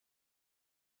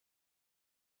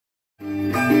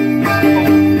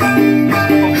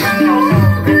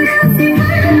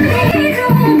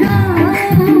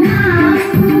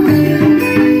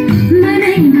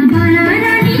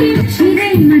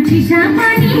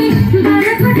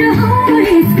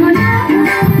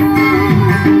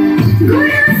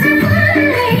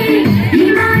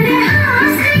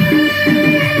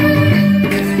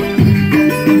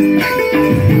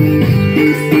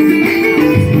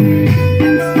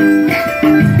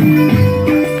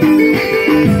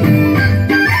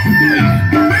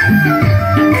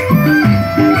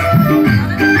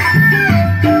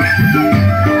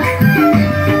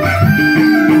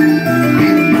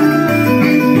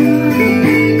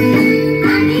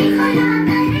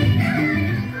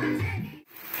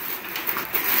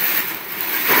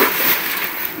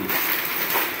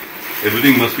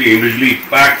Everything must be individually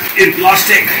packed in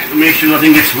plastic to make sure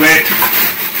nothing gets wet.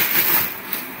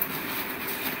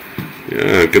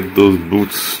 Yeah, get those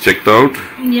boots checked out.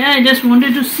 Yeah, I just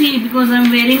wanted to see because I'm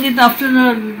wearing it after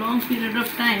a long period of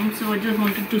time. So I just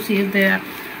wanted to see if they are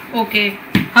okay.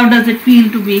 How does it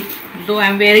feel to be? Though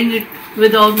I'm wearing it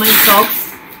with all my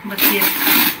socks. But yes,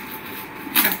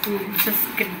 I have to just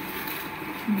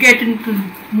get into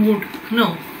mood.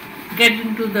 No, get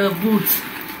into the boots.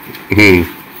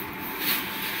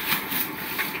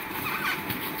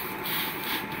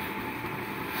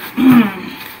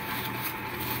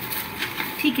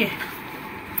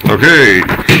 Okay,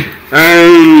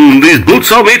 and these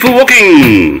boots are made for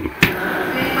walking.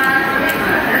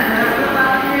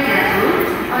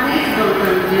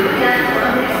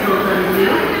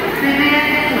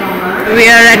 We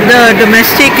are at the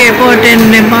domestic airport in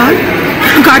Nepal,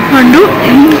 Kathmandu.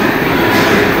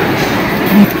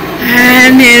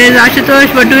 And here is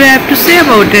Ashutosh. What do you have to say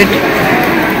about it?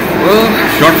 Well,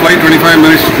 short flight, 25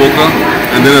 minutes to Poka,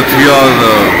 and then a 3-hour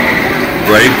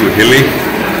drive to Hilley,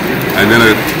 and then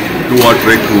a 2-hour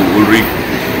trek to Ulri.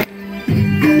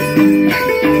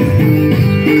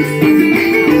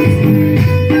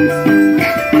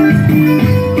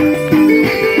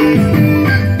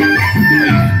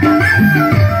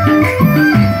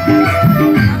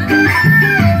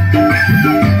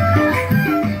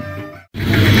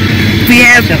 We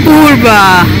have Purva,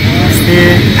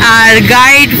 our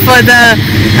guide for the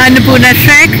Annapurna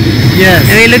trek. Yes.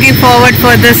 And we're looking forward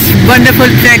for this wonderful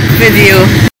trek with you.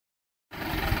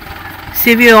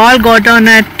 See, we all got on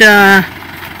at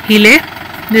Hilley.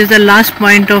 This is the last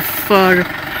point of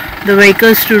the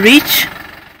vehicles to reach.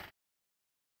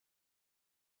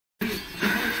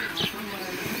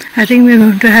 I think we're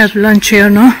going to have lunch here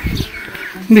now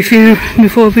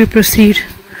before we proceed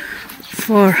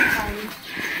for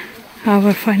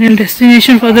our final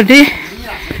destination for the day.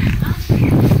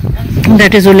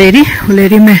 That is Ulleri.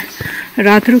 Ulleri में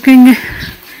रात रुकेंगे,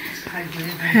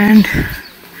 and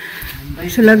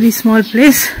it's a lovely small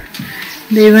place.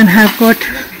 They even have got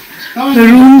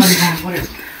rooms,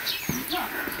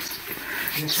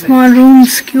 small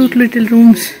rooms, cute little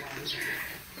rooms.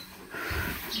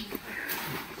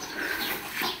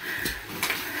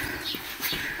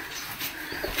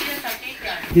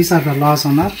 These are the laws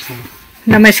on earth.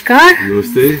 Namaskar.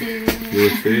 Namaste.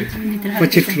 Namaste.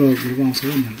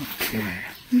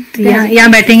 यहाँ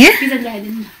बैठेंगे.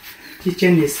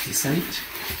 Kitchen is this side.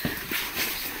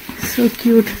 So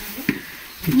cute.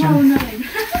 Kitchen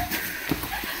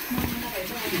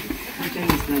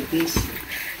is like this.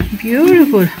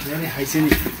 Beautiful. Very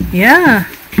hygienic. Yeah.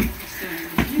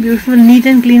 Beautiful, neat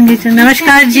and clean kitchen.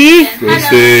 नमस्कार जी.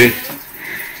 Namaste.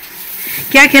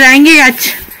 क्या खिलाएंगे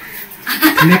आज?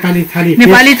 Nepali thali.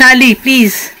 Nepali thali,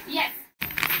 please. Yes.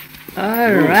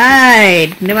 All right.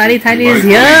 Nepali thali is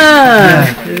here.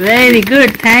 Very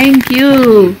good. Thank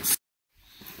you.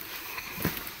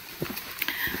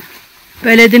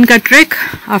 पहले दिन का track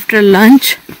after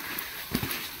lunch.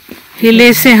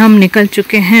 हिले से हम निकल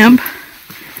चुके हैं अब.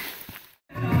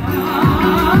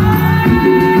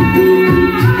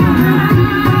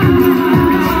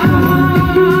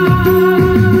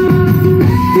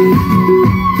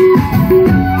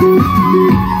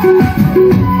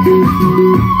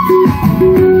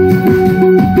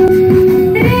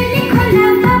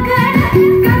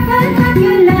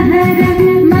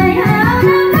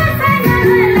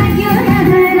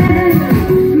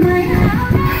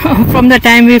 From the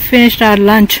time we finished our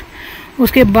lunch,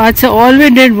 उसके बाद से all we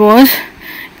did was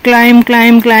climb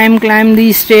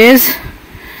these stairs,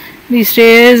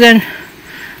 and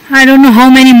I don't know how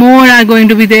many more are going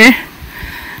to be there.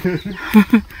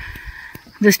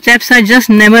 The steps are just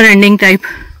never ending type.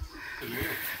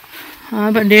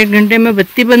 हाँ, 1.5 घंटे में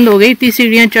बत्ती बंद हो गई थी.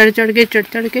 सीढ़ियाँ चढ़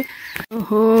के.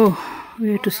 Oh, we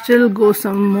have to still go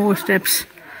some more steps.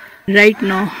 Right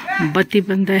now, बत्ती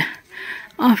बंद है.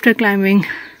 after climbing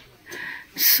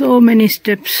so many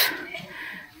steps,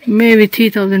 maybe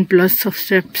 3,000 plus of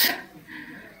steps.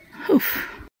 Oof.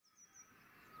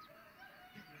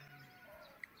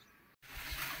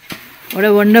 What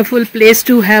a wonderful place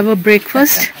to have a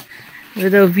breakfast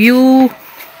with a view.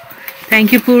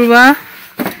 Thank you, Purva.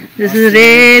 This is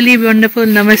really wonderful.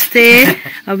 Namaste.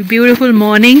 A beautiful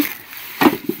morning.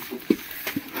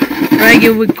 What are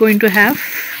you going to have?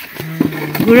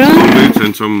 Gurung?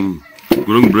 And some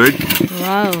gurung bread.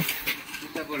 Wow.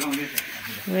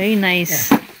 Very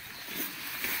nice.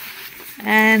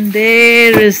 And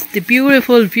there is the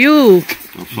beautiful view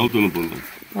Of South Annapurna.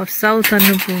 of South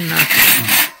Annapurna.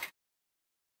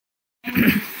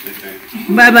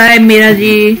 Bye bye,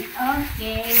 Miraji.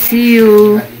 Okay. See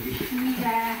you.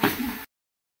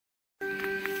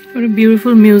 What a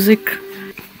beautiful music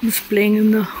is playing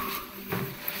in the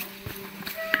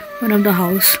one of the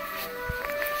house.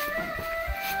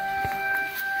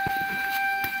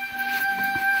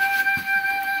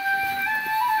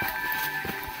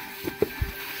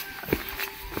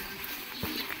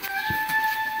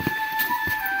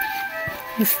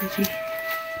 Ji.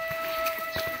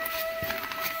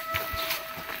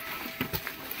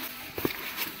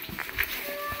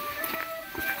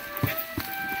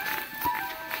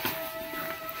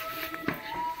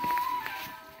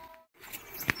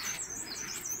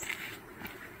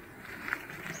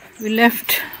 We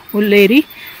left Hilley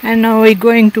and now we're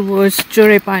going towards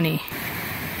Tadapani.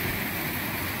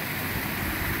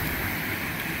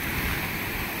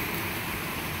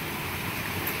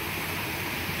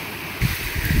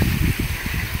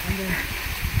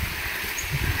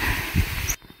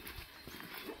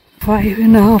 Five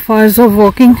and a half hours of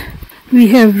walking. We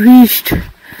have reached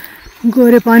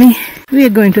Tadapani. We are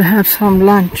going to have some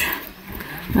lunch.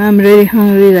 I'm really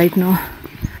hungry right now.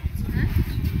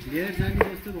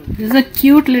 This is a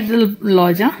cute little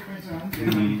lodge. Huh?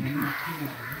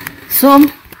 So,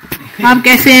 आप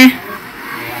कैसे हैं?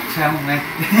 अच्छा हूँ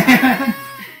मैं.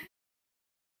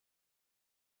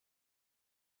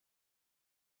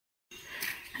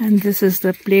 And this is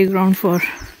the playground for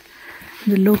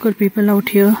the local people out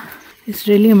here. It's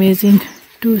really amazing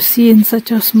to see in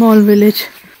such a small village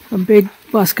a big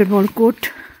basketball court.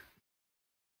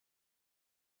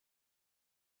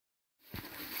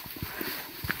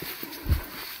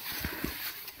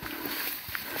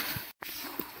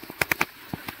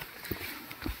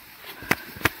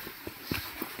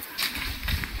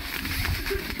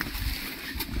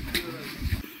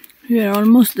 We are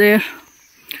almost there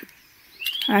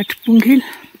at Poonhill.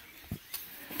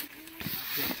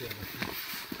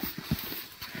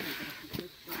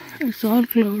 It's all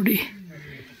cloudy.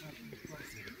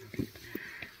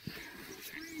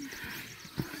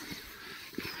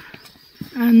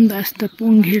 And that's the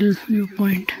Poonhill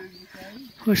viewpoint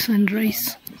for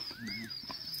sunrise.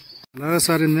 Hello,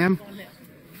 sorry, ma'am.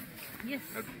 Yes,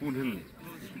 At Poonhill.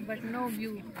 but no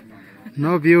view.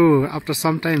 No view. After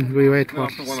some time, we wait for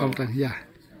after 1 some hour. time. Yeah,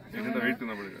 Wait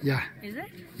करना पड़ेगा. yeah, Is it?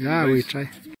 yeah. We try.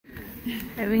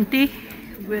 Having tea.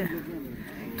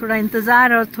 थोड़ा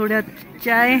इंतजार और थोड़ा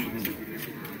चाय.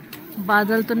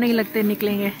 बादल तो नहीं लगते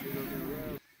निकलेंगे.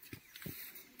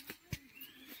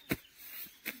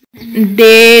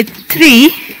 Day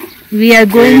 3, we are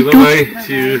going to. Bye.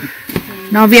 See you.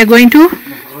 Now we are going to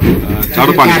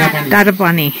Tadapani.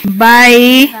 Tadapani.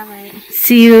 Bye.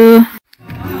 See you.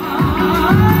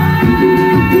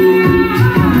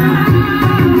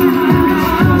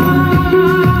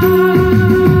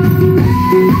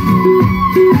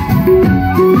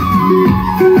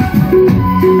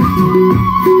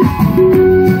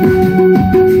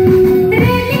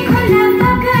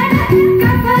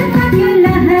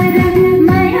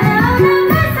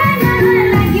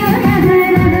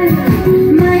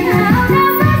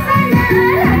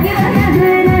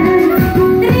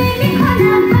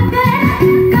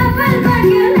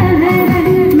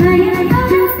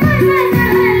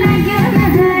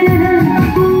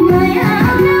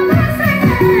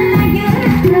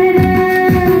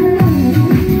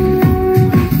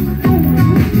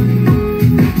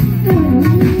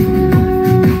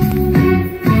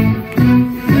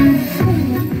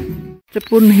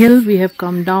 Poonhill, we have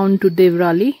come down to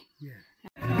Devrali.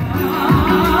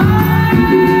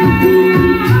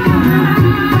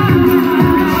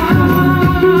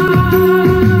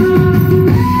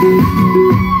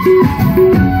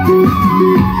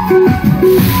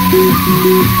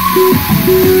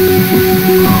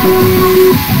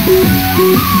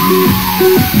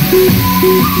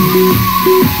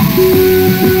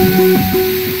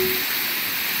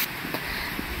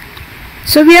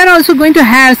 So we are also going to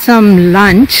have some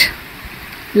lunch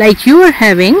like you are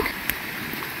having,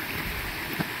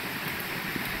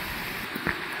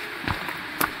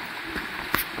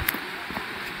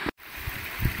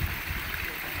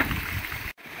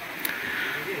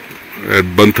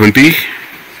 1:20.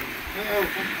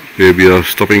 Here we are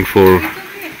stopping for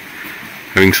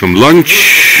having some lunch.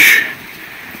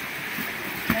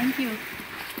 Thank you.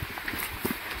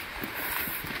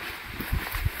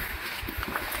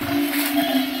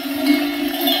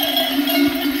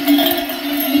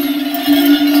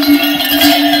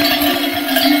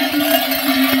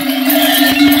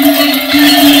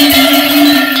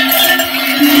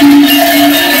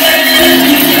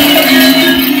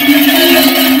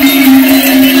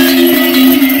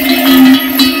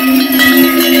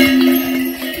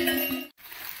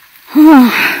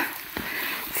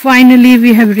 Finally,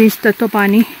 we have reached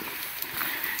Tadapani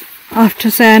after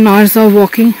 7 hours of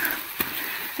walking.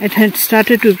 It had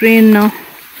started to rain now,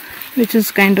 which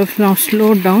is kind of now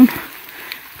slowed down,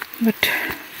 but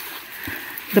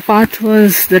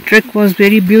the trek was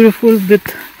very beautiful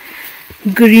with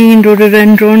green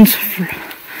rhododendrons,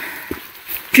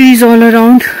 trees all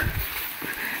around.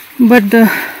 But the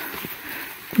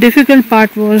difficult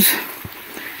part was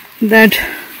that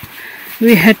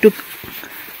we had to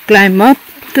climb up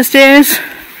the stairs,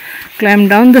 climb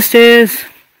down the stairs.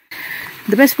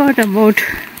 The best part about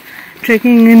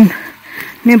trekking in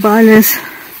Nepal is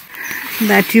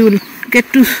that you will get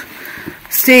to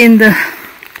stay in the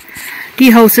tea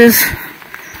houses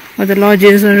or the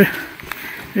lodges or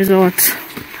resorts,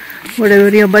 whatever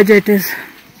your budget is.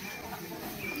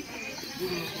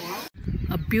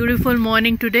 A beautiful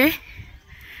morning today,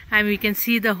 and we can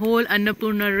see the whole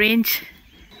Annapurna range.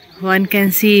 One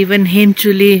can see even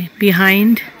Hilley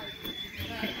behind.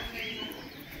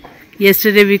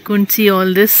 Yesterday we couldn't see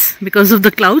all this because of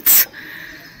the clouds.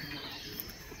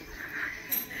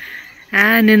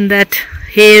 And in that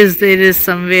haze there is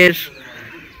somewhere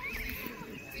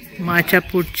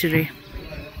Machapurchire.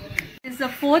 It's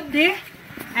the 4th day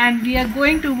and we are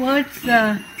going towards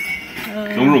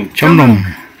Chhomrong.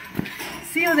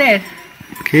 See you there.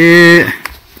 Okay.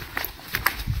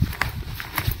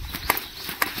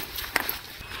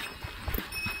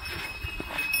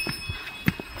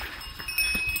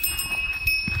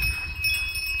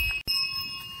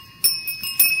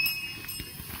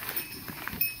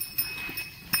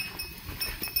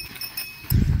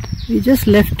 We just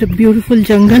left a beautiful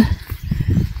jungle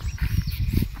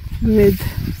with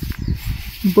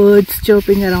birds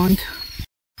chirping around.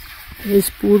 Here's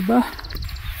Purba.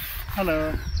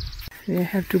 Hello. We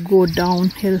have to go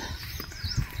downhill.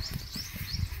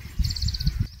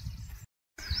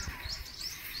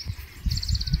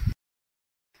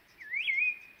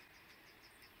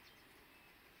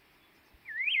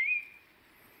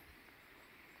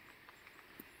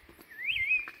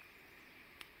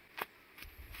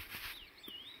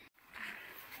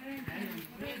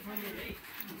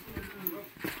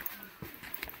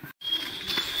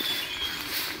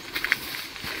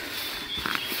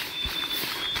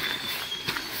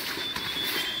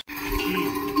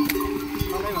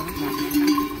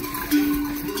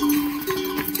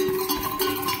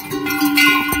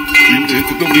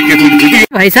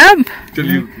 भाई साहब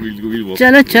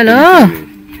चलो चलो.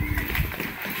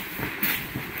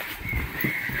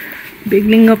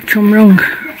 Beginning of Chhomrong.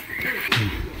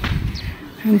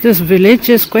 And this village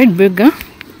is quite big, huh?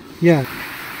 Yeah.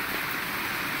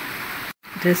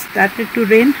 It has started to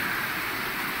rain.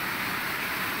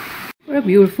 What a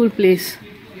beautiful place.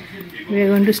 We are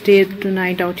going to stay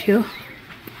tonight out here.